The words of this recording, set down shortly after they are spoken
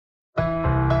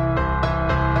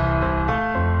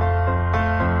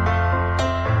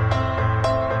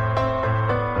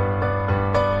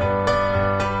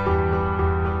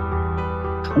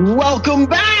Welcome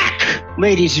back,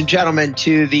 ladies and gentlemen,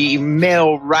 to the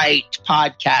Mail Right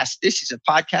podcast. This is a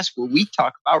podcast where we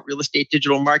talk about real estate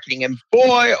digital marketing. And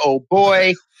boy, oh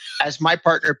boy, as my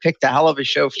partner picked a hell of a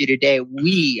show for you today,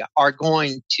 we are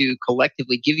going to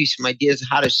collectively give you some ideas on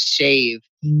how to save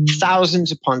thousands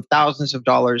upon thousands of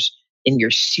dollars in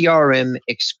your CRM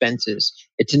expenses.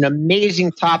 It's an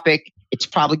amazing topic. It's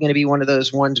probably going to be one of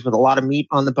those ones with a lot of meat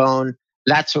on the bone.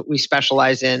 That's what we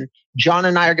specialize in. John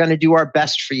and I are going to do our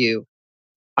best for you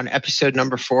on episode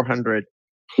number 400,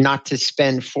 not to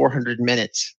spend 400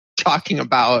 minutes talking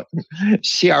about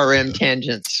CRM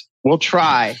tangents. We'll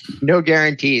try. No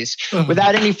guarantees.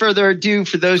 Without any further ado,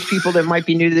 for those people that might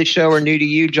be new to the show or new to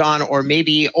you, John, or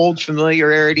maybe old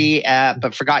familiarity,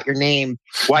 but forgot your name,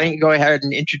 why don't you go ahead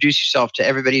and introduce yourself to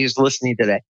everybody who's listening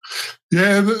today?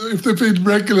 Yeah, if they've been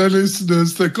regular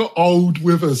listeners, they've got old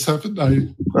with us, haven't they?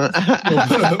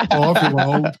 I feel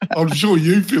old. I'm sure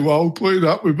you feel old putting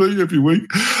up with me every week.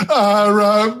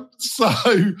 Well,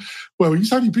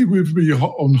 you've only been with me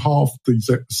on half these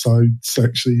episodes,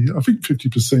 actually. I think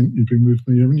 50% you've been with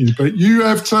me, haven't you? But you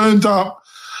have turned up.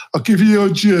 I'll give you your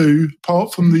due.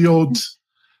 Apart from the odd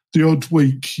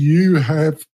week, you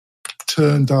have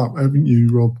turned up, haven't you,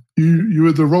 Rob? You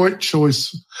were the right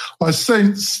choice. I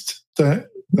sensed that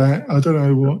I don't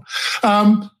know what.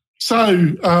 I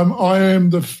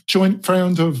am the joint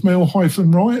founder of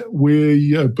Mail-Right.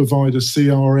 We provide a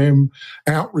CRM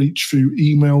outreach through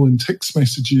email and text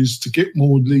messages to get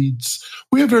more leads.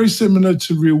 We are very similar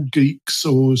to Real Geeks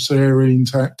or Sarah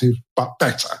Interactive, but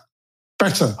better.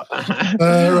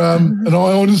 And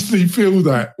I honestly feel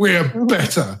that. We're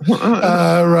better.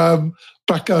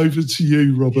 Back over to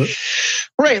you, Robert.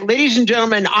 Right, ladies and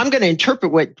gentlemen, I'm going to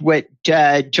interpret what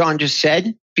John just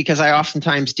said, because I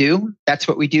oftentimes do. That's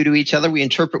what we do to each other. We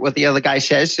interpret what the other guy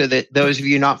says so that those of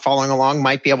you not following along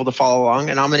might be able to follow along.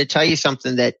 And I'm going to tell you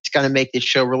something that's going to make this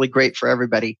show really great for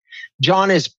everybody. John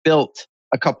has built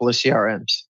a couple of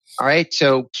CRMs. All right.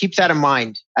 So keep that in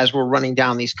mind as we're running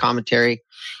down these commentary.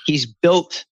 He's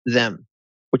built them,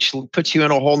 which puts you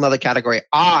in a whole nother category.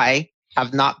 I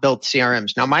have not built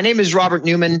CRMs. Now, my name is Robert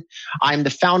Newman. I'm the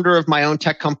founder of my own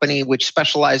tech company, which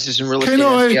specializes in real estate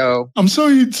SEO. I'm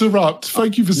sorry to interrupt.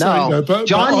 Thank you for saying that. But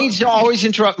John needs to always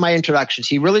interrupt my introductions.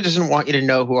 He really doesn't want you to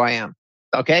know who I am.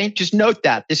 Okay? Just note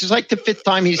that. This is like the fifth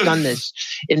time he's done this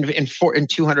in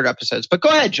 200 episodes. But go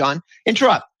ahead, John.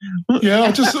 Interrupt. Yeah,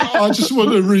 I just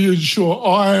want to reassure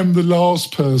I am the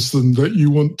last person that you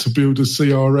want to build a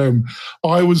CRM.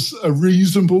 I was a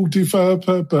reasonable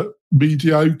developer, but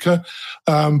mediocre.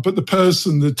 But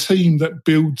the team that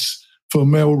builds for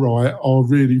Mail-Right are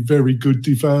really very good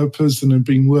developers and have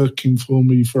been working for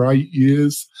me for 8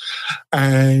 years.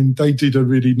 And they did a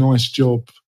really nice job.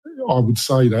 I would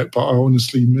say that, but I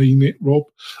honestly mean it, Rob.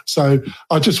 So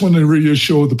I just want to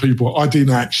reassure the people. I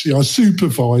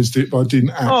supervised it, but I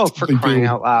didn't actually. Oh, for crying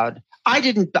out loud. I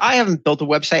haven't built a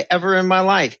website ever in my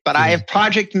life, but I have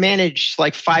project managed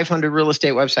like 500 real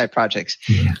estate website projects.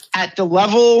 Yeah. At the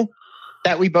level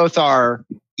that we both are,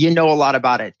 you know a lot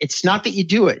about it. It's not that you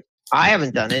do it. I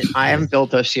haven't done it. I haven't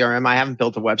built a CRM. I haven't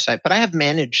built a website, but I have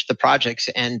managed the projects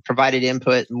and provided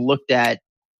input and looked at,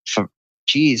 I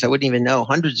wouldn't even know,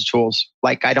 hundreds of tools.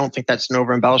 Like, I don't think that's an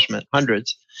over-embellishment.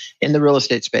 Hundreds in the real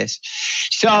estate space.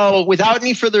 So without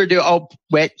any further ado,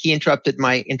 he interrupted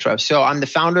my intro. So I'm the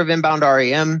founder of Inbound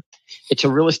REM. It's a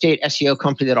real estate SEO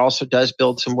company that also does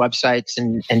build some websites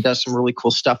and does some really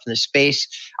cool stuff in this space.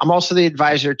 I'm also the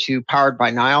advisor to Powered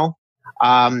by Nile.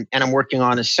 And I'm working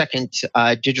on a second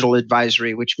digital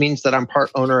advisory, which means that I'm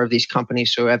part owner of these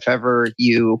companies. So if ever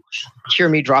you hear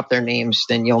me drop their names,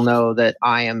 then you'll know that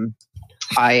I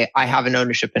have an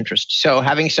ownership interest. So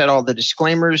having said all the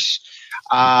disclaimers,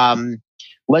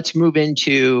 let's move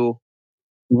into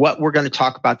what we're going to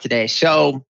talk about today.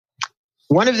 So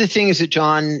one of the things that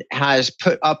John has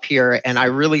put up here, and I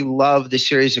really love the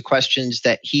series of questions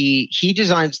that he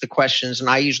designs the questions, and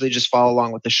I usually just follow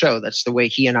along with the show. That's the way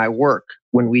he and I work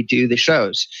when we do the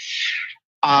shows.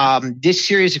 This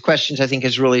series of questions, I think,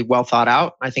 is really well thought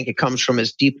out. I think it comes from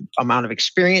his deep amount of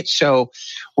experience. So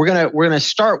we're gonna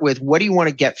start with, what do you want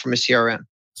to get from a CRM?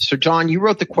 So John, you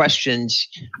wrote the questions.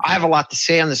 I have a lot to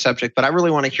say on the subject, but I really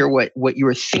want to hear what you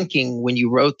were thinking when you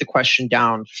wrote the question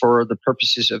down for the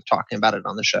purposes of talking about it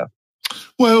on the show.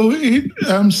 Well,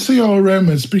 CRM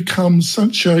has become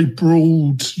such a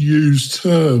broad used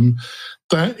term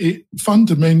that it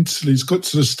fundamentally has got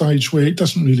to the stage where it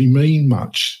doesn't really mean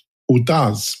much, or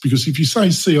does, because if you say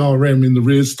CRM in the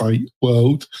real estate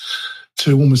world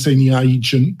to almost any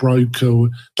agent, broker,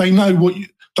 they know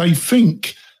they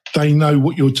think they know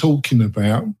what you're talking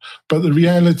about. But the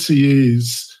reality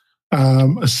is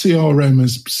a CRM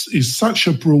is such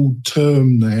a broad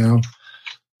term now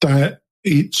that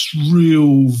its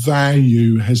real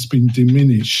value has been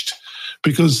diminished,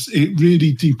 because it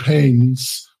really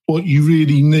depends what you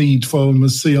really need from a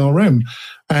CRM.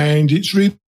 And it's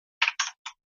really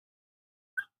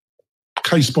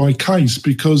case by case,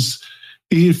 because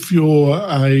if you're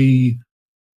a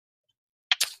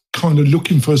kind of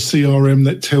looking for a CRM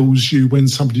that tells you when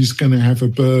somebody's going to have a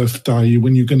birthday,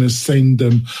 when you're going to send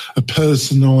them a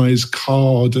personalised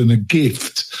card and a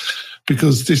gift,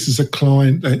 because this is a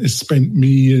client that has spent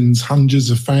millions, hundreds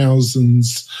of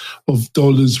thousands of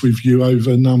dollars with you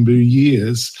over a number of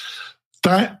years,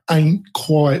 that ain't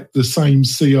quite the same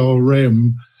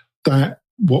CRM that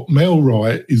what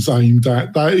MailRite is aimed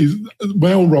at. That is,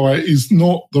 MailRite is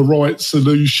not the right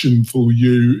solution for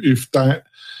you if that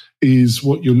is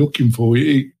what you're looking for.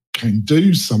 It can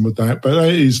do some of that, but that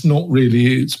is not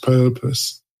really its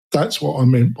purpose. That's what I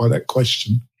meant by that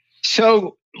question.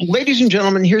 So, ladies and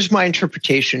gentlemen, here's my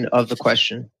interpretation of the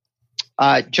question.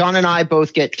 John and I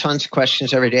both get tons of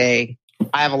questions every day.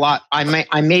 I have a lot.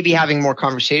 I may be having more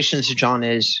conversations than John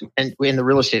is, and in the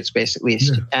real estate space at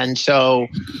least. Yeah. And so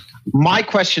my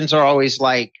questions are always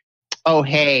like, oh,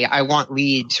 hey, I want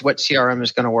leads. What CRM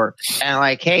is going to work? And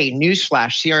like, hey,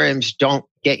 newsflash, CRMs don't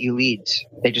get you leads.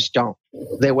 They just don't.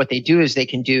 What they do is they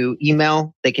can do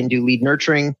email, they can do lead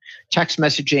nurturing, text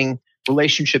messaging,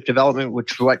 relationship development,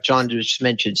 which is what John just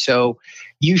mentioned. So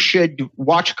you should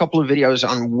watch a couple of videos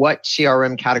on what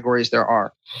CRM categories there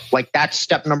are. Like, that's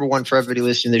step number one for everybody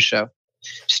listening to this show.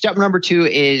 Step number two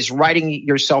is writing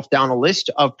yourself down a list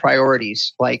of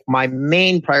priorities. Like, my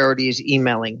main priority is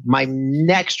emailing. My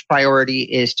next priority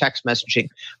is text messaging.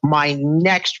 My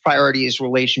next priority is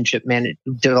relationship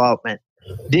development.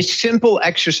 This simple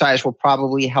exercise will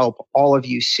probably help all of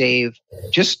you save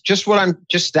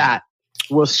that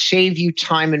will save you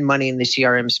time and money in the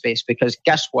CRM space, because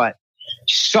guess what?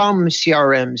 Some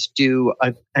CRMs do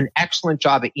an excellent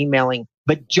job at emailing,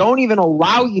 but don't even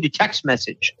allow you to text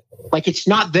message. Like, it's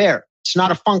not there. It's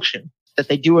not a function that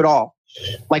they do at all.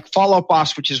 Like Follow Up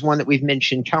Boss, which is one that we've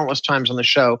mentioned countless times on the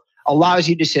show, allows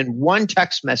you to send one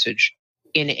text message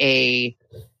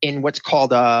in what's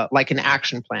called like an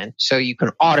action plan. So you can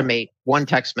automate one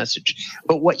text message.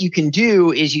 But what you can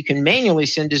do is you can manually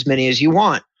send as many as you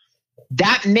want.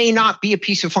 That may not be a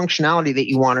piece of functionality that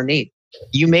you want or need.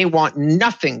 You may want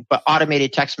nothing but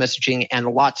automated text messaging and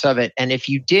lots of it. And if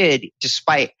you did,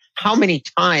 despite how many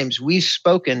times we've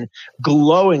spoken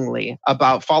glowingly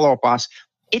about Follow Up Boss,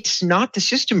 it's not the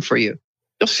system for you.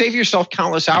 You'll save yourself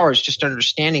countless hours just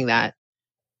understanding that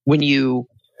when you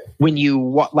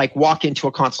walk into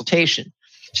a consultation.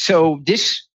 So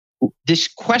this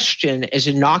question, as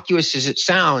innocuous as it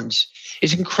sounds,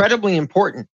 is incredibly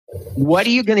important. What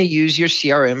are you going to use your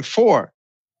CRM for?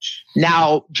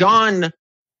 Now, John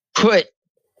put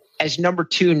as number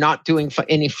two, not doing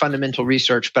any fundamental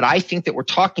research, but I think that we're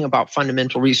talking about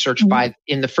fundamental research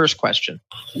in the first question.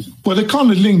 Well, they're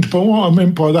kind of linked, but what I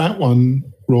meant by that one,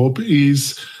 Rob,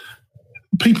 is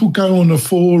people go on a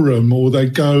forum or they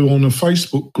go on a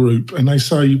Facebook group and they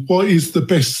say, what is the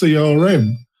best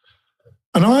CRM?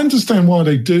 And I understand why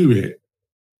they do it.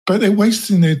 But they're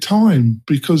wasting their time,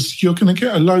 because you're going to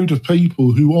get a load of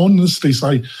people who honestly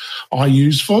say, I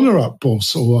use Follow Up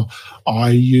Boss, or I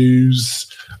use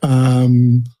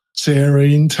Sarah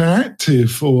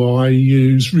Interactive, or I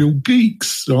use Real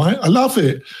Geeks, right? I love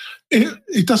it.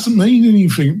 It doesn't mean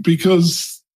anything,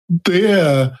 because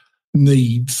their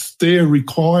needs, their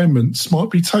requirements might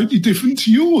be totally different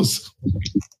to yours.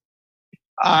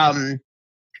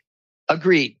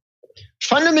 Agreed.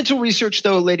 Fundamental research,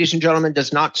 though, ladies and gentlemen,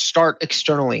 does not start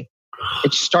externally.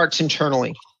 It starts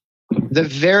internally. The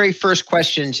very first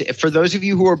questions, for those of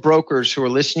you who are brokers who are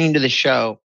listening to the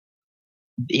show,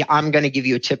 I'm going to give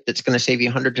you a tip that's going to save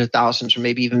you hundreds of thousands or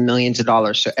maybe even millions of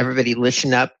dollars. So everybody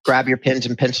listen up, grab your pens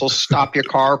and pencils, stop your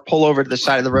car, pull over to the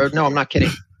side of the road. No, I'm not kidding.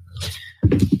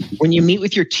 When you meet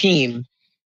with your team,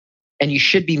 and you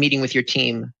should be meeting with your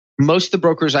team, most of the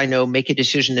brokers I know make a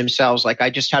decision themselves. Like, I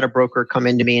just had a broker come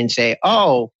into me and say,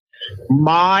 oh,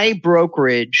 my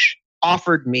brokerage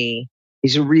offered me,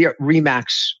 he's a Remax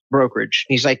brokerage.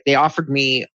 He's like, they offered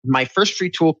me my first free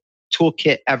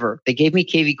toolkit ever. They gave me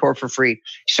KV Core for free.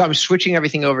 So I'm switching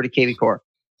everything over to KV Core.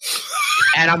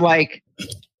 And I'm like,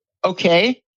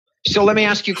 okay, so let me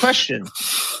ask you a question.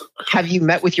 Have you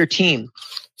met with your team?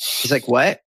 He's like,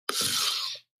 what?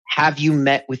 Have you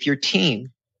met with your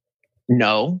team?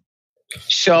 No.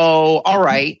 So, all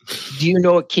right. Do you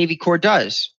know what KV Core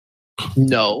does?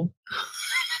 No.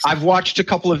 I've watched a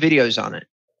couple of videos on it.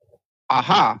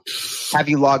 Aha. Have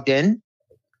you logged in?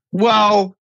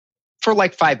 Well, for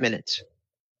like 5 minutes.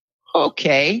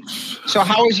 Okay. So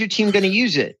how is your team going to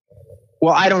use it?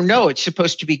 Well, I don't know. It's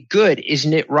supposed to be good,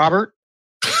 isn't it, Robert?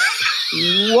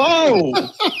 Whoa.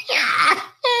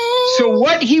 So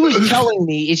what he was telling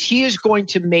me is he is going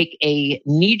to make a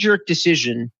knee-jerk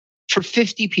decision for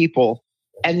 50 people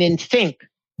and then think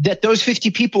that those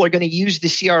 50 people are going to use the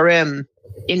CRM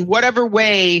in whatever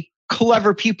way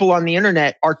clever people on the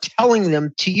internet are telling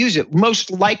them to use it. Most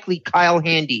likely Kyle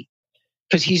Handy,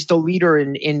 because he's the leader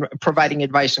in providing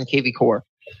advice on KV Core.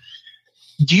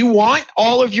 Do you want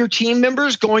all of your team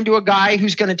members going to a guy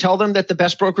who's going to tell them that the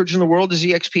best brokerage in the world is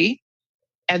EXP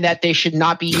and that they should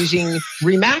not be using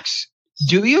Remax?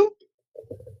 Do you?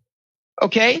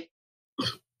 Okay.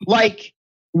 Like,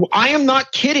 I am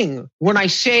not kidding when I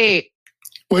say.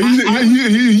 Well,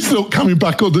 he's not coming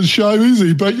back on the show, is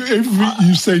he? But everything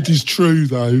you said is true,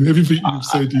 though. Everything you've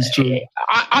said is true.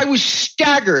 I was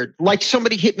staggered, like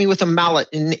somebody hit me with a mallet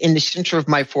in the center of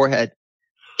my forehead.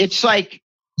 It's like,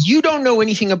 you don't know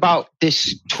anything about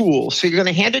this tool, so you're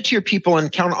going to hand it to your people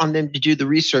and count on them to do the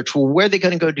research. Well, where are they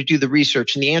going to go to do the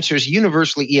research? And the answer is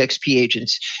universally EXP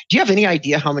agents. Do you have any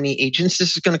idea how many agents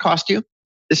this is going to cost you?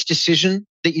 This decision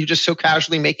that you're just so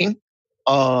casually making?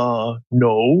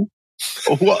 No.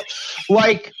 What?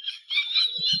 Like,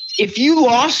 if you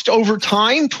lost over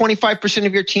time 25%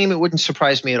 of your team, it wouldn't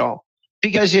surprise me at all.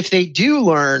 Because if they do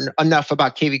learn enough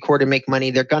about KV Core to make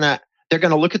money, they're gonna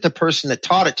look at the person that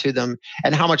taught it to them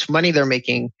and how much money they're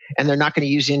making, and they're not going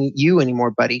to use you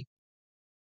anymore, buddy.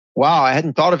 Wow, I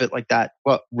hadn't thought of it like that.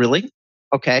 Well, really?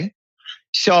 Okay.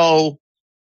 So,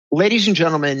 ladies and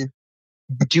gentlemen,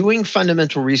 doing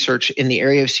fundamental research in the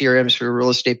area of CRMs for your real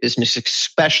estate business,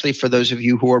 especially for those of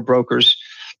you who are brokers,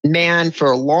 man, for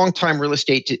a long time, real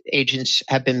estate agents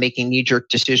have been making knee-jerk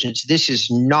decisions. This is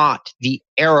not the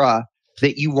era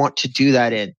that you want to do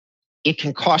that in. It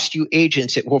can cost you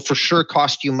agents. It will for sure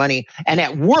cost you money. And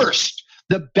at worst,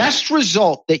 the best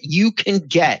result that you can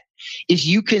get is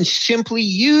you can simply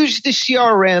use the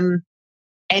CRM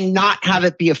and not have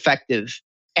it be effective.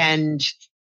 And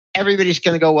everybody's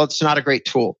going to go, well, it's not a great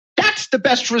tool. That's the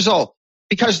best result,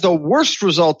 because the worst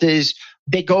result is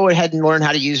they go ahead and learn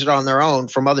how to use it on their own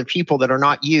from other people that are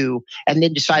not you, and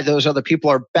then decide those other people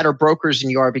are better brokers than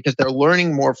you are because they're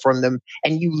learning more from them,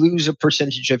 and you lose a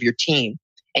percentage of your team.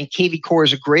 And KV Core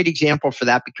is a great example for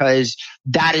that, because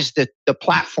that is the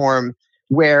platform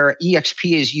where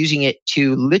EXP is using it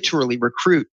to literally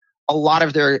recruit a lot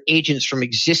of their agents from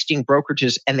existing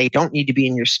brokerages, and they don't need to be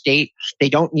in your state. They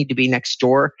don't need to be next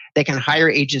door. They can hire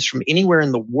agents from anywhere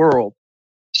in the world.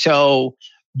 So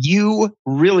you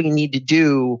really need to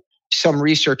do some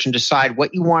research and decide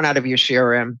what you want out of your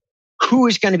CRM, who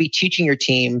is going to be teaching your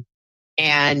team,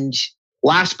 and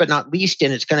last but not least,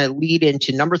 and it's going to lead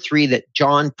into number 3 that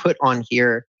John put on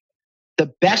here, the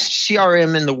best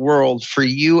CRM in the world for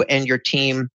you and your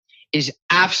team is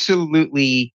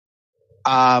absolutely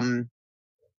the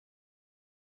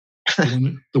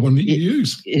one that you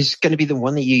use. Is going to be the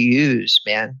one that you use,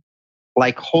 man.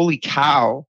 Like, holy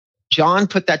cow. John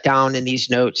put that down in these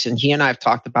notes, and he and I have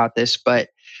talked about this, but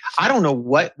I don't know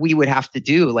what we would have to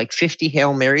do. Like 50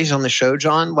 Hail Marys on the show,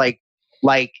 John? Like,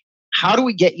 how do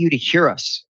we get you to hear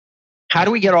us? How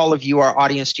do we get all of you, our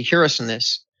audience, to hear us in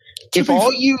this? If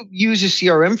all you use a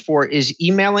CRM for is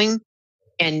emailing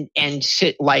and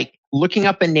looking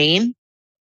up a name,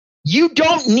 you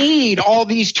don't need all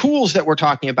these tools that we're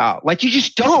talking about. Like, you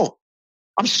just don't.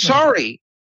 I'm sorry.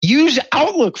 Use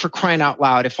Outlook, for crying out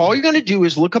loud. If all you're going to do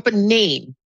is look up a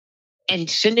name and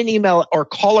send an email or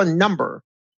call a number,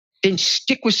 then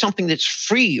stick with something that's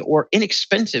free or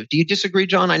inexpensive. Do you disagree,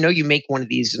 John? I know you make one of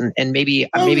these, and maybe.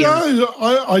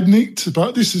 I nicked,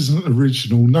 but this isn't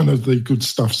original. None of the good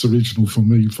stuff's original for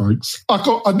me, folks.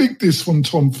 I nicked this from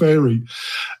Tom Ferry,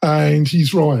 and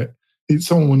he's right. It's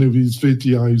on one of his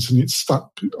videos, and it's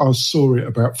stuck. I saw it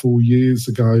about 4 years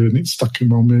ago, and it's stuck in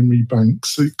my memory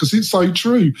banks because it's so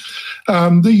true.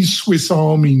 These Swiss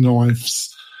Army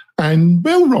knives, and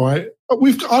well, right.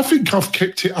 I think I've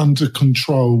kept it under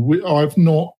control. I've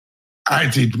not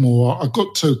added more. I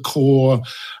got to core,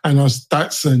 and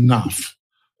that's enough.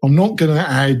 I'm not going to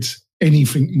add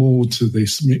anything more to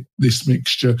this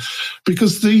mixture,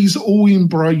 because these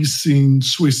all-embracing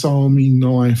Swiss Army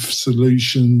knife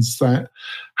solutions that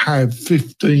have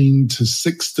 15 to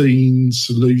 16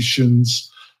 solutions,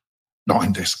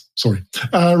 line desk, sorry,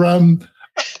 line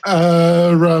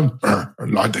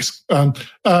desk.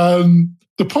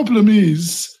 The problem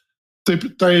is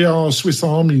they are Swiss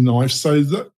Army knives, so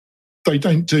that they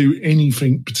don't do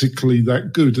anything particularly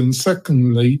that good. And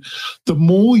secondly, the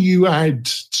more you add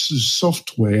to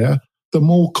software, the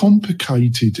more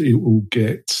complicated it will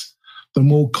get. the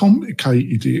more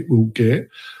complicated it will get,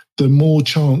 the more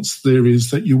chance there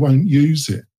is that you won't use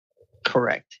it.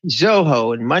 Correct.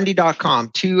 Zoho and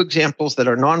Monday.com, two examples that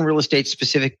are non-real estate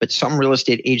specific, but some real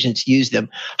estate agents use them.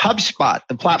 HubSpot,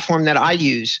 the platform that I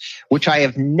use, which I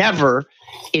have never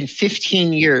in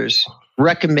 15 years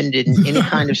recommended in any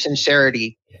kind of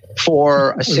sincerity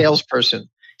for a salesperson.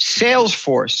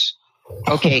 Salesforce,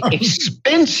 okay,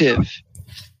 expensive.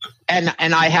 And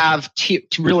I have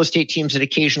real estate teams that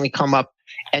occasionally come up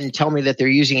and tell me that they're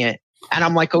using it. And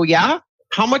I'm like, oh yeah?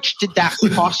 How much did that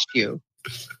cost you?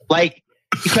 Like,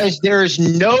 because there's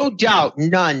no doubt,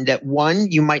 none, that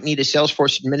one, you might need a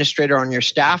Salesforce administrator on your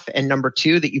staff, and number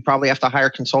two, that you probably have to hire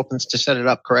consultants to set it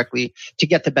up correctly to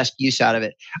get the best use out of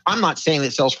it. I'm not saying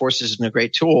that Salesforce isn't a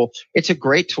great tool. It's a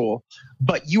great tool,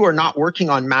 but you are not working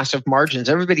on massive margins.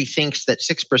 Everybody thinks that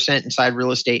 6% inside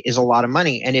real estate is a lot of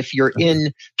money. And if you're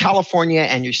in California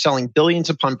and you're selling billions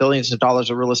upon billions of dollars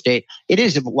of real estate, it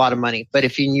is a lot of money. But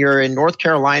if you're in North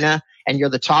Carolina and you're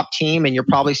the top team and you're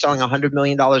probably selling $100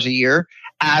 million a year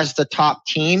as the top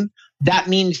team, that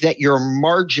means that your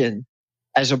margin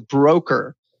as a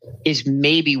broker is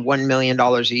maybe $1 million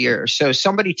a year. So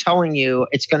somebody telling you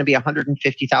it's going to be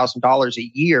 $150,000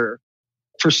 a year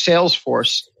for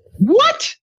Salesforce,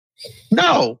 what?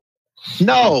 No.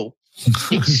 No.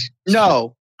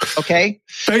 Okay?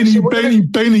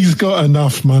 Benny's got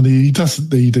enough money. He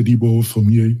doesn't need any more from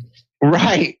you.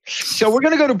 Right. So we're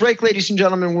going to go to break, ladies and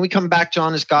gentlemen. When we come back,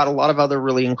 John has got a lot of other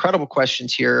really incredible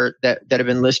questions here that have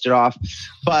been listed off.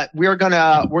 But we're going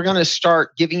to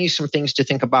start giving you some things to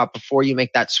think about before you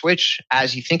make that switch.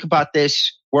 As you think about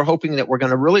this, we're hoping that we're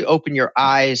going to really open your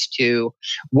eyes to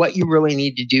what you really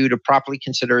need to do to properly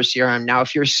consider a CRM. Now,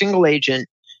 if you're a single agent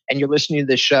and you're listening to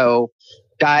this show,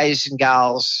 guys and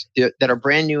gals that are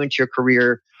brand new into your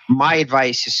career, my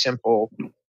advice is simple.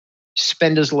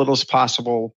 Spend as little as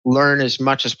possible, learn as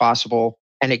much as possible,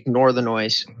 and ignore the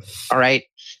noise. All right.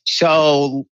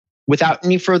 So without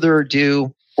any further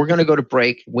ado, we're going to go to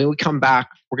break. When we come back,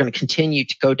 we're going to continue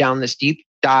to go down this deep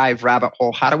dive rabbit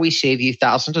hole. How do we save you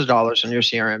thousands of dollars on your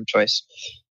CRM choice?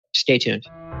 Stay tuned.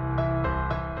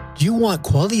 Do you want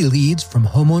quality leads from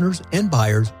homeowners and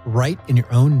buyers right in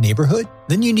your own neighborhood?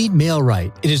 Then you need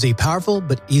MailRight. It is a powerful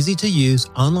but easy to use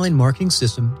online marketing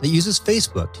system that uses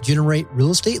Facebook to generate real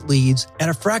estate leads at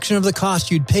a fraction of the cost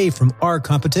you'd pay from our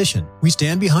competition. We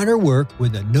stand behind our work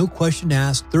with a no question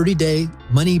asked 30-day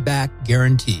money back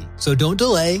guarantee. So don't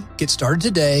delay. Get started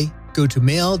today. Go to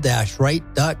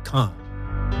mail-right.com.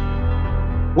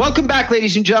 Welcome back,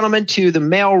 ladies and gentlemen, to the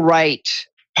MailRight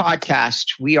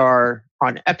podcast. We are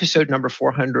on episode number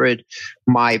 400.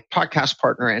 My podcast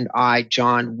partner and I,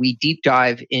 John, we deep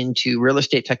dive into real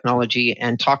estate technology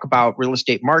and talk about real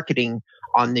estate marketing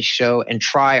on this show and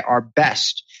try our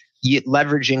best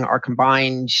leveraging our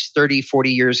combined 30,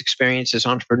 40 years experience as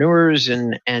entrepreneurs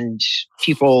and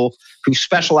people who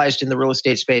specialized in the real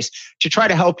estate space to try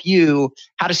to help you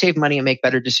how to save money and make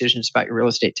better decisions about your real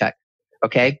estate tech.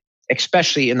 Okay?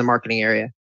 Especially in the marketing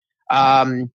area.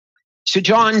 So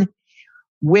John,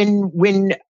 when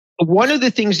one of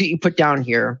the things that you put down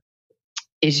here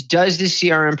is, does the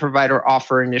CRM provider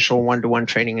offer initial one-to-one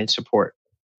training and support?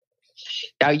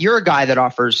 Now, you're a guy that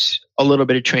offers a little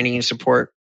bit of training and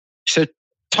support. So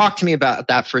talk to me about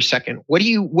that for a second. What do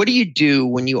you do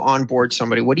when you onboard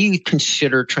somebody? What do you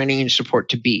consider training and support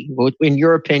to be? In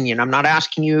your opinion, I'm not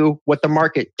asking you what the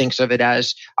market thinks of it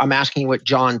as. I'm asking you what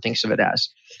John thinks of it as.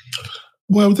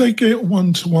 Well, they get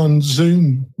one-to-one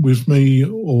Zoom with me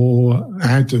or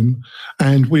Adam,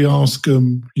 and we ask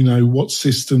them, what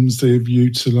systems they've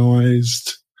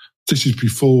utilised. This is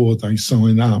before they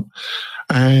sign up.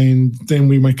 And then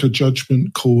we make a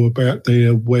judgment call about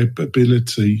their web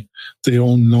ability, their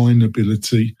online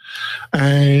ability.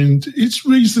 And it's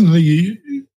really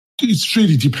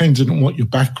dependent on what your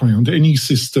background. Any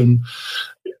system,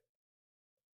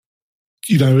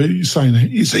 saying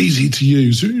it's easy to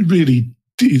use,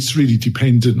 it's really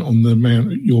dependent on the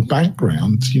amount of your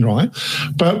background, right?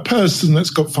 But a person that's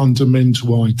got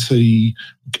fundamental IT,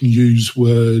 can use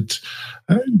Word,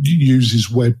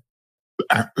 uses web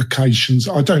applications,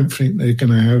 I don't think they're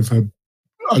going to have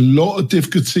a lot of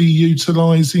difficulty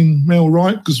utilising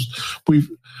MailRight because we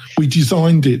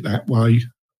designed it that way,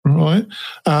 right?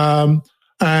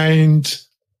 And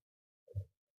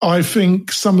I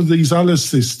think some of these other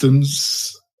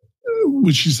systems,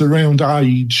 which is around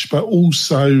age, but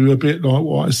also a bit like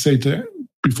what I said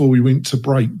before we went to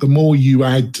break, the more you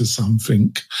add to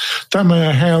something, no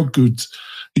matter how good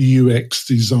the UX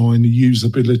design, the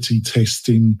usability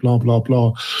testing, blah, blah,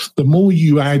 blah, the more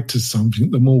you add to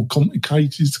something, the more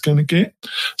complicated it's going to get.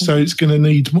 So it's going to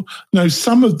need more. Now,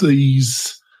 some of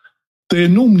these they're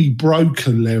normally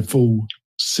broker level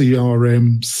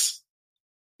CRMs,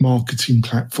 marketing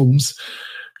platforms.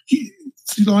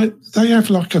 Like they have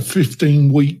like a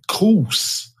 15-week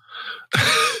course,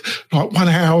 like 1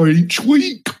 hour each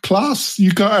week. Plus,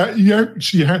 you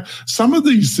actually have some of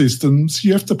these systems.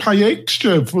 You have to pay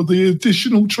extra for the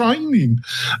additional training.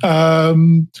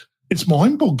 It's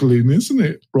mind-boggling, isn't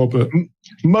it, Robert?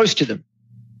 Most of them.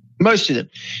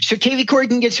 So KV Core, you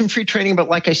can get some free training, but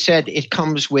like I said, it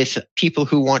comes with people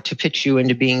who want to pitch you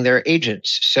into being their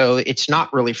agents. So it's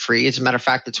not really free. As a matter of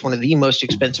fact, it's one of the most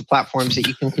expensive platforms that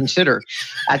you can consider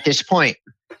at this point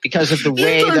because of the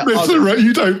way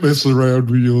you don't mess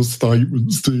around with your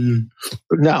statements, do you?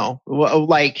 No. Well,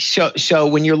 so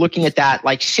when you're looking at that,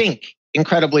 like Sync,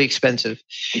 incredibly expensive,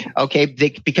 okay,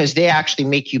 because they actually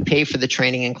make you pay for the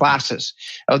training and classes.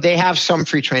 They have some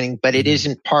free training, but it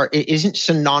isn't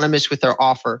synonymous with their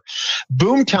offer.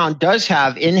 Boomtown does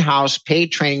have in-house paid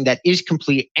training that is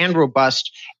complete and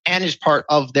robust and is part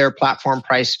of their platform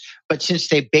price. But since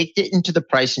they baked it into the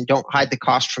price and don't hide the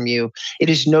cost from you, it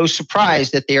is no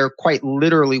surprise that they are quite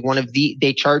literally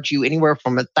they charge you anywhere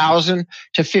from $1,000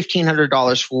 to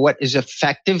 $1,500 for what is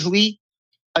effectively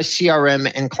a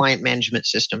CRM and client management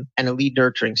system and a lead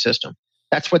nurturing system.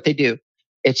 That's what they do.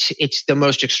 It's the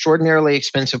most extraordinarily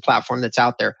expensive platform that's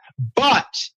out there.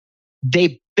 But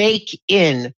they bake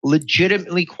in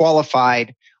legitimately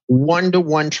qualified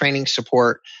one-to-one training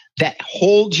support that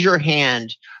holds your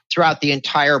hand throughout the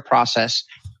entire process.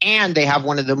 And they have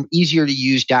one of the easier to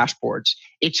use dashboards.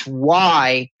 It's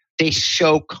why they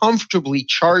so comfortably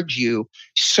charge you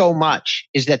so much,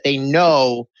 is that they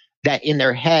know that in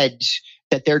their heads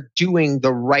that they're doing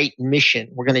the right mission.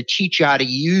 We're going to teach you how to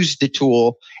use the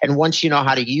tool. And once you know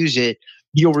how to use it,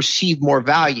 you'll receive more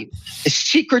value. The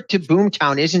secret to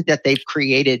Boomtown isn't that they've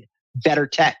created better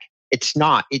tech. It's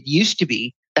not. It used to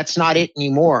be. That's not it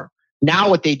anymore. Now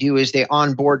what they do is they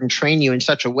onboard and train you in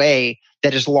such a way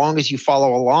that as long as you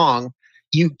follow along,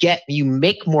 you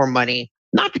make more money,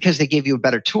 not because they gave you a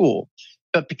better tool,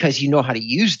 but because you know how to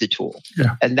use the tool.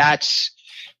 Yeah. And that's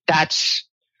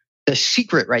the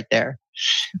secret right there.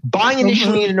 Buying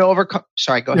initially in an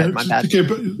sorry, go ahead. My bad.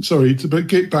 To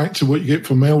get back to what you get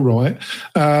from MailRite,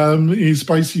 is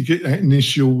basically get that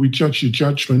initial, we judge your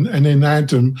judgment, and then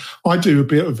Adam, I do a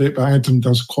bit of it, but Adam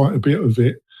does quite a bit of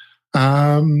it.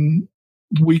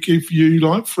 We give you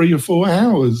like 3 or 4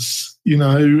 hours,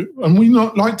 and we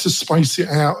not like to space it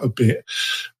out a bit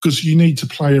because you need to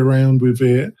play around with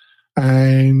it.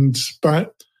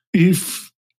 But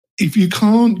if you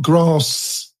can't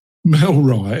grasp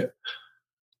MailRite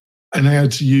and how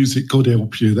to use it, God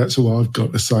help you. That's all I've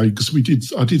got to say,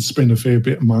 because I did spend a fair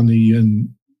bit of money and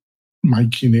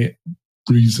making it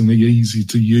reasonably easy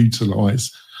to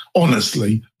utilise,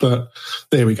 honestly. But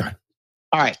there we go.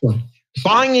 All right. So,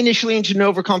 buying initially into an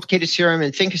overcomplicated CRM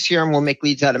and think a CRM will make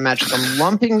leads out of magic. I'm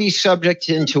lumping these subjects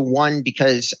into one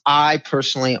because I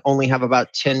personally only have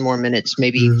about 10 more minutes,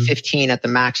 maybe 15 at the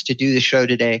max to do the show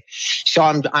today. So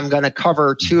I'm going to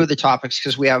cover 2 of the topics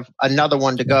because we have another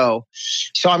one to go.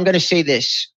 So I'm going to say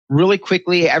this really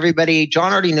quickly. Everybody,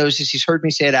 John already knows this. He's heard me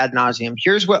say it ad nauseum.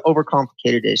 Here's what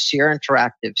overcomplicated is. Sierra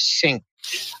Interactive, Sync,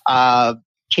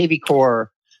 KV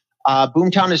Core,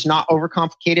 Boomtown is not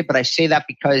overcomplicated, but I say that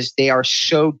because they are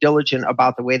so diligent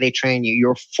about the way they train you.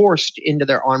 You're forced into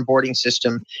their onboarding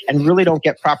system and really don't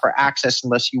get proper access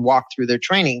unless you walk through their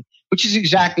training, which is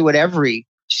exactly what every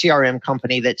CRM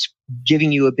company that's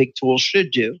giving you a big tool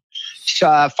should do.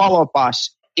 So, Follow-up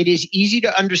Boss, it is easy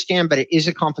to understand, but it is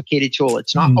a complicated tool.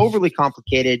 It's not overly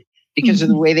complicated because of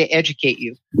the way they educate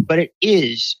you, but it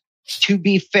is, to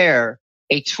be fair,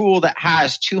 a tool that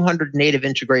has 200 native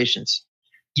integrations.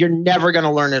 You're never going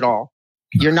to learn it all.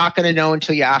 You're not going to know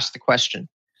until you ask the question.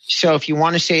 So if you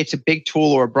want to say it's a big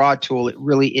tool or a broad tool, it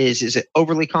really is. Is it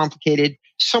overly complicated?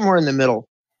 Somewhere in the middle.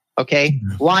 Okay.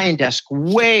 Lion Desk,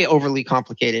 way overly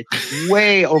complicated.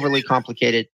 Way overly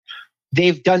complicated.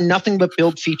 They've done nothing but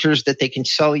build features that they can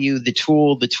sell you the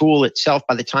tool itself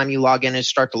by the time you log in and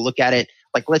start to look at it.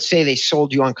 Like, let's say they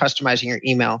sold you on customizing your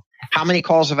email. How many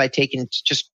calls have I taken?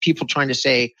 Just people trying to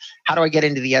say, how do I get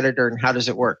into the editor and how does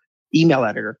it work? Email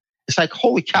editor. It's like,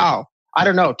 holy cow. I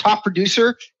don't know. Top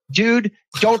producer? Dude,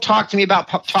 don't talk to me about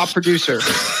top producer.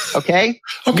 Okay?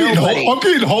 I'm getting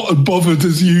hot and bothered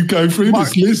as you go through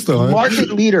this list.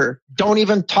 Market leader. Don't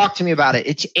even talk to me about it.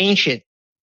 It's ancient.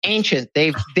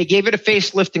 They gave it a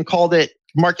facelift and called it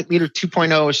Market Leader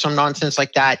 2.0 or some nonsense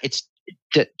like that. It's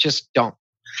just don't.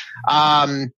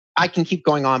 I can keep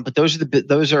going on, but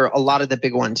those are a lot of the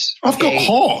big ones. I've got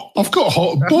hot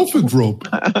and bothered, Rob.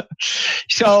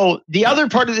 So the other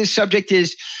part of this subject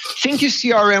is think a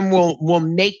CRM will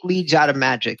make leads out of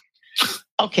magic.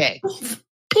 Okay,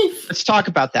 let's talk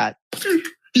about that.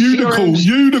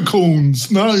 Unicorns.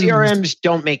 No, CRMs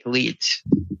don't make leads.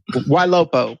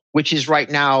 Ylopo, which is right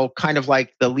now kind of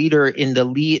like the leader in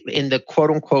the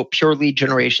quote unquote pure lead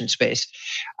generation space.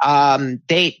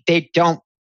 They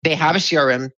have a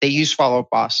CRM. They use Follow Up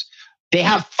Boss. They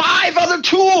have 5 other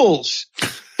tools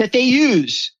that they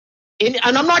use. And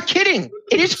I'm not kidding.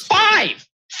 It is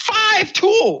 5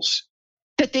 tools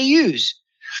that they use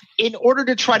in order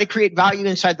to try to create value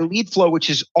inside the lead flow, which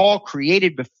is all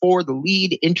created before the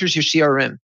lead enters your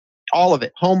CRM. All of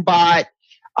it. HomeBot,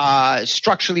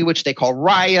 structurally, which they call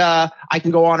Raya. I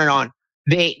can go on and on.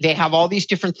 They have all these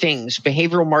different things,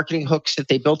 behavioral marketing hooks that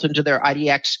they built into their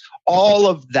IDX. All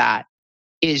of that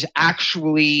is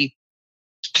actually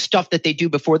stuff that they do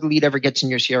before the lead ever gets in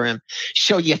your CRM.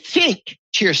 So you think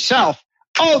to yourself,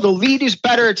 oh, the lead is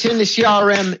better. It's in the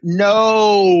CRM.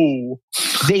 No,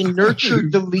 they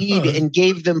nurtured the lead and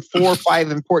gave them 4 or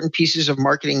 5 important pieces of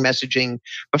marketing messaging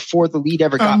before the lead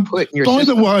ever got put in your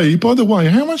system. By the way,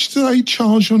 how much do they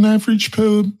charge on average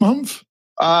per month?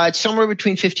 It's somewhere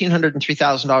between $1,500 and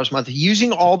 $3,000 a month,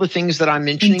 using all the things that I'm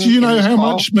mentioning. And do you know how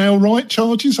much MailRite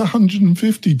charges?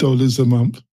 $150 a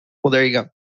month. Well, there you go.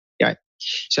 Yeah.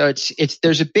 So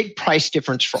there's a big price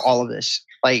difference for all of this.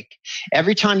 Like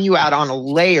every time you add on a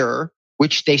layer,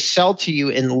 which they sell to you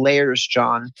in layers,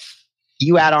 John,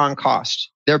 you add on cost.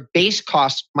 Their base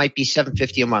cost might be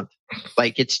 $750 a month.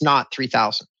 Like it's not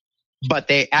 $3,000, but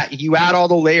you add all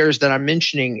the layers that I'm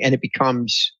mentioning, and it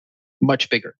becomes much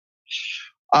bigger.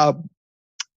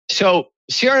 So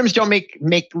CRMs don't make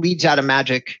leads out of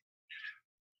magic.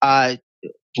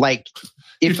 Like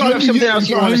if you have something else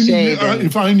you want to say,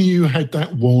 if only you had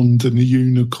that wand and the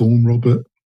unicorn, Robert.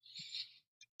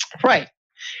 Right.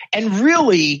 And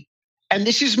really, and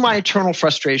this is my eternal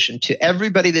frustration to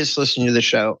everybody that's listening to the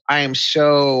show. I am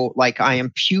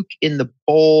puke in the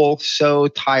bowl, so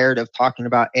tired of talking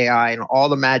about AI and all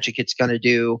the magic it's going to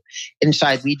do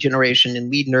inside lead generation and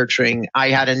lead nurturing.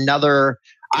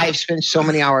 I've spent so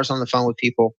many hours on the phone with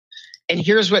people. And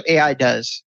here's what AI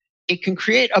does. It can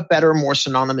create a better, more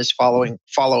synonymous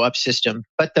follow-up system.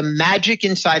 But the magic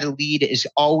inside a lead is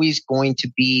always going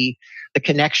to be the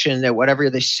connection that whatever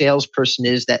the salesperson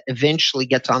is that eventually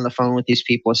gets on the phone with these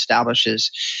people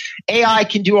establishes. AI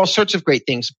can do all sorts of great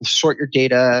things. Sort your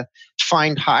data,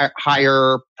 find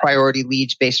higher priority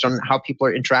leads based on how people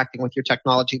are interacting with your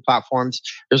technology platforms.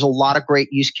 There's a lot of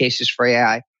great use cases for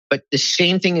AI. But the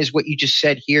same thing is what you just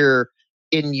said here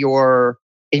in your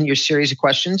series of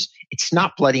questions. It's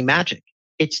not bloody magic.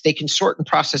 They can sort and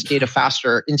process data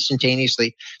faster,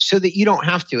 instantaneously, so that you don't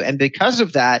have to. And because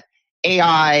of that,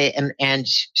 AI and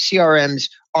CRMs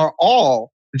are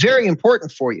all very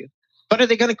important for you. But are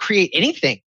they going to create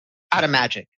anything out of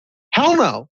magic? Hell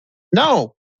no.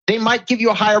 No. They might give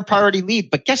you a higher priority lead.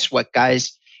 But guess what,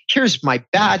 guys? Here's my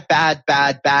bad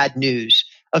news.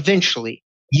 Eventually,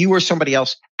 you or somebody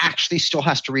else actually still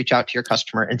has to reach out to your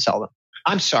customer and sell them.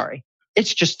 I'm sorry.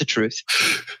 It's just the truth.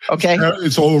 Okay?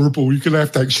 It's horrible. You're going to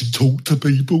have to actually talk to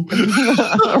people.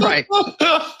 Right.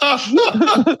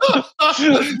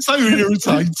 So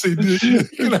irritating. You're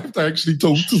going to have to actually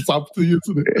talk to something, isn't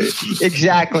it?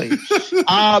 Exactly.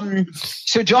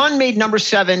 So John made number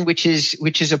 7, which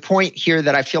is a point here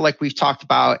that I feel like we've talked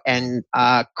about. And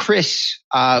Chris,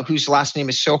 whose last name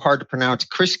is so hard to pronounce,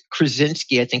 Chris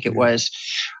Krasinski, I think it was,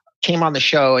 came on the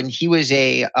show. And he was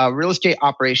a real estate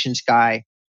operations guy.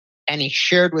 And he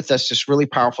shared with us this really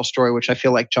powerful story, which I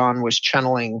feel like John was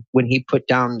channeling when he put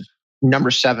down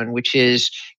number 7, which is,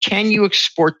 can you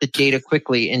export the data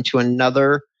quickly into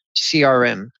another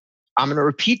CRM? I'm going to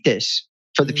repeat this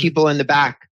for the people in the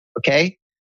back. Okay.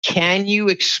 Can you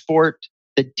export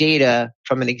the data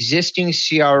from an existing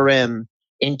CRM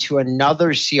into another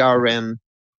CRM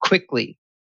quickly?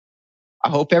 I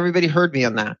hope everybody heard me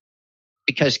on that,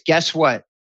 because guess what?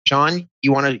 John,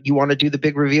 you want to do the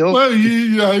big reveal? Well,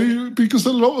 because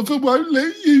a lot of them won't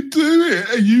let you do it.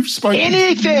 And you've spoken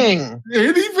anything.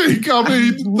 I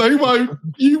mean,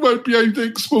 you won't be able to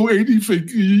export anything.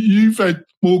 You've had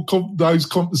more those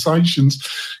conversations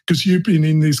because you've been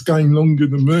in this game longer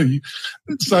than me.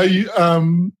 So,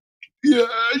 you've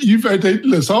had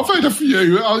endless. I've had a few.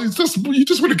 You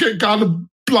just want to get going and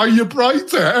blow your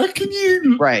brains out. How can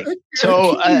you? Right.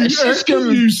 So how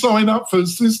can you sign up for a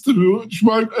system which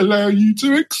won't allow you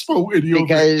to export any of it?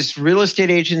 Because real estate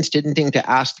agents didn't think to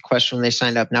ask the question when they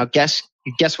signed up. Now, guess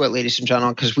what, ladies and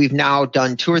gentlemen? Because we've now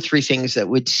done 2 or 3 things that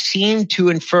would seem to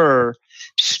infer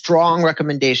strong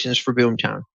recommendations for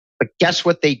Boomtown. But guess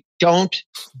what they don't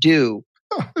do?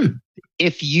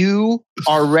 If you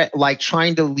are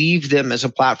trying to leave them as a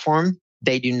platform,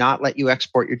 they do not let you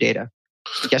export your data.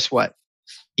 guess what?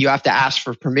 You have to ask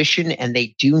for permission, and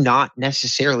they do not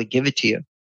necessarily give it to you.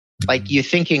 Like you're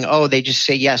thinking, oh, they just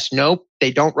say yes. Nope,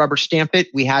 they don't rubber stamp it.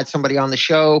 We had somebody on the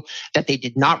show that they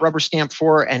did not rubber stamp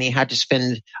for, and he had to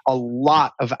spend a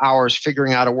lot of hours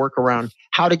figuring out a workaround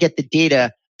how to get the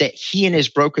data that he and his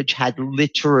brokerage had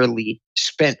literally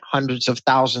spent hundreds of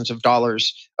thousands of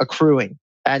dollars accruing.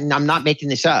 And I'm not making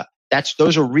this up.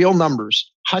 Those are real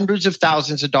numbers, hundreds of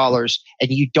thousands of dollars,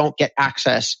 and you don't get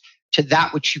access to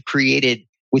that which you created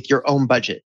with your own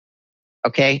budget.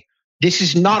 Okay? This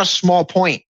is not a small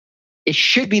point. It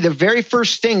should be the very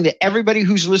first thing that everybody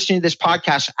who's listening to this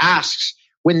podcast asks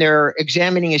when they're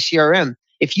examining a CRM.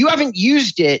 If you haven't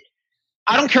used it,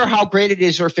 I don't care how great it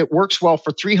is or if it works well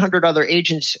for 300 other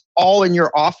agents all in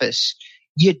your office.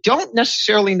 You don't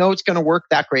necessarily know it's going to work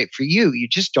that great for you. You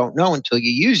just don't know until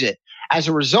you use it. As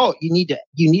a result, you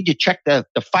need to check the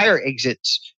fire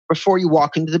exits before you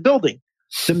walk into the building.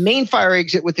 The main fire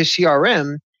exit with the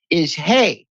CRM is,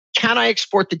 hey, can I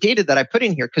export the data that I put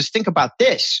in here? Because think about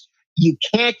this. You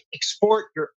can't export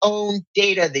your own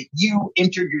data that you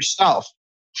entered yourself.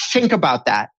 Think about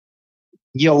that.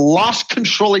 You lost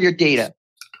control of your data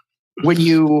when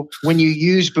you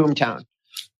use Boomtown.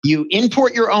 You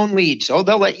import your own leads. Oh,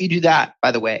 they'll let you do that,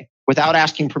 by the way, without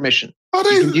asking permission. You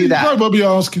can do that. I'll be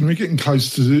asking. We're getting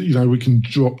close to, we can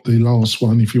drop the last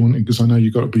one if you want, because I know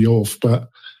you've got to be off. But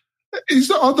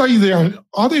are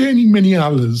there many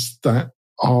others that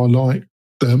are like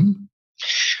them?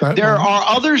 There are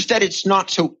others that it's not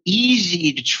so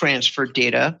easy to transfer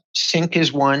data. Sync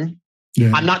is one.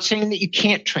 Yeah. I'm not saying that you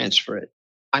can't transfer it.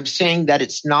 I'm saying that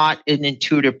it's not an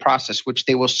intuitive process, which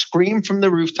they will scream from the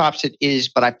rooftops it is,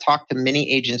 but I've talked to many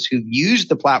agents who've used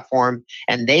the platform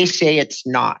and they say it's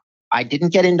not. I didn't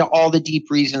get into all the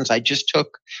deep reasons. I just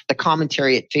took the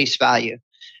commentary at face value.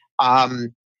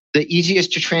 The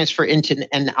easiest to transfer into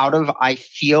and out of, I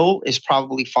feel, is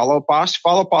probably Follow Up Boss.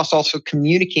 Follow Up Boss also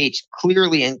communicates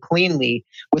clearly and cleanly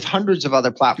with hundreds of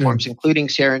other platforms, including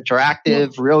Sierra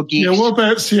Interactive, Real Geeks. Yeah, what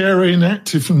about Sierra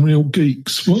Interactive and Real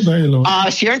Geeks? What are they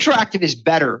like? Sierra Interactive is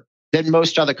better than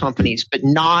most other companies, but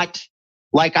not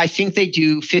like I think they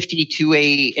do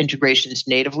 52A integrations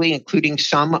natively, including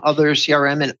some other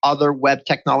CRM and other web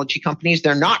technology companies.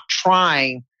 They're not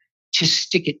trying to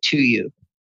stick it to you.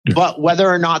 But whether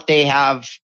or not they have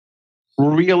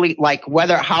really,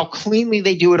 how cleanly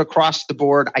they do it across the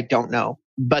board, I don't know.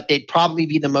 But they'd probably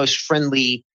be the most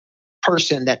friendly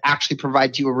person that actually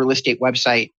provides you a real estate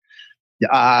website.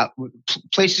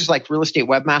 Places like Real Estate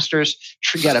Webmasters,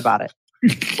 forget about it.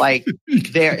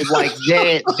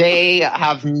 They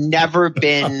have never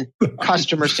been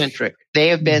customer centric. They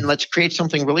have been, let's create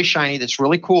something really shiny that's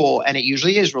really cool, and it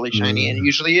usually is really shiny, and it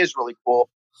usually is really cool.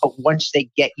 But once they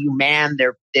get you, man,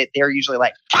 they're usually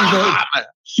like,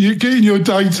 you're getting your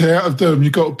data out of them.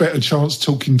 You've got a better chance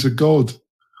talking to God.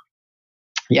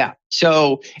 Yeah.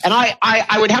 So, and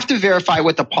I would have to verify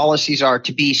what the policies are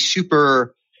to be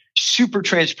super, super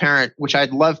transparent, which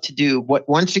I'd love to do. But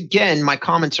once again, my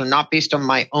comments are not based on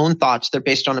my own thoughts. They're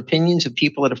based on opinions of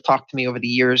people that have talked to me over the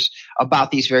years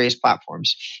about these various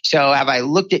platforms. So have I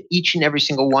looked at each and every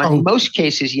single one? In most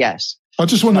cases, yes. I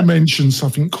just want to mention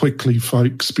something quickly,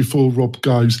 folks, before Rob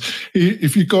goes.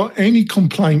 If you've got any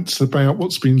complaints about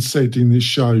what's been said in this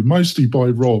show, mostly by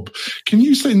Rob, can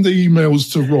you send the emails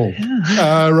to Rob?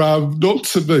 Not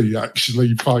to me,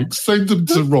 actually, folks. Send them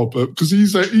to Robert, because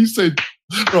he said,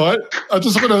 right, I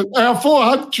just want to, our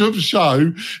 400th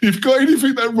show, if you've got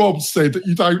anything that Rob said that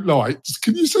you don't like,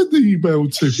 can you send the email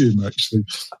to him, actually?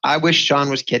 I wish John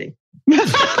was kidding.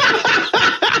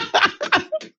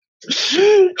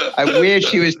 I wish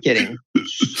he was kidding.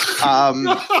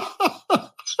 Yeah.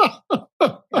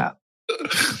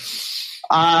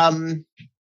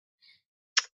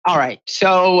 All right.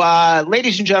 So,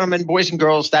 ladies and gentlemen, boys and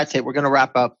girls, that's it. We're going to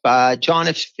wrap up. John,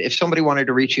 if somebody wanted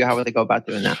to reach you, how would they go about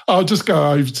doing that? I'll just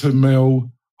go over to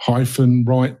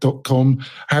mel-wright.com,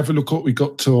 have a look what we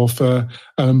got to offer,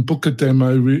 book a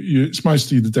demo. It's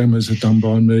mostly the demos are done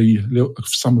by me,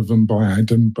 some of them by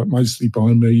Adam, but mostly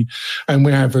by me. And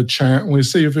we have a chat and we'll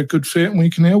see if it's a good fit and we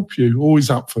can help you.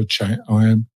 Always up for a chat. I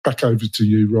am. Back over to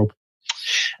you, Rob.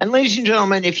 And ladies and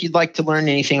gentlemen, if you'd like to learn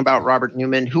anything about Robert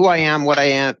Newman, who I am, what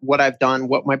I've done,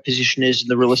 what my position is in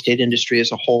the real estate industry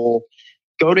as a whole,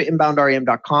 go to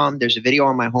inboundrem.com. There's a video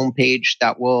on my homepage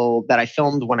that I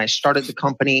filmed when I started the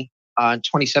company in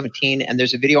 2017. And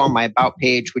there's a video on my About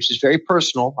page, which is very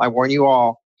personal. I warn you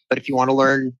all. But if you want to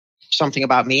learn something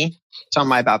about me, it's on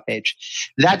my About page.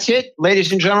 That's it,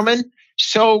 ladies and gentlemen.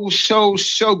 So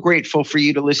grateful for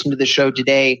you to listen to the show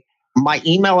today. My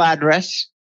email address,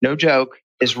 no joke,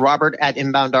 is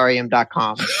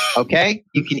robert@inboundrem.com. Okay?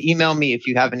 You can email me if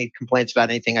you have any complaints about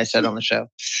anything I said on the show.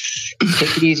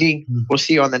 Take it easy. We'll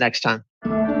see you on the next time.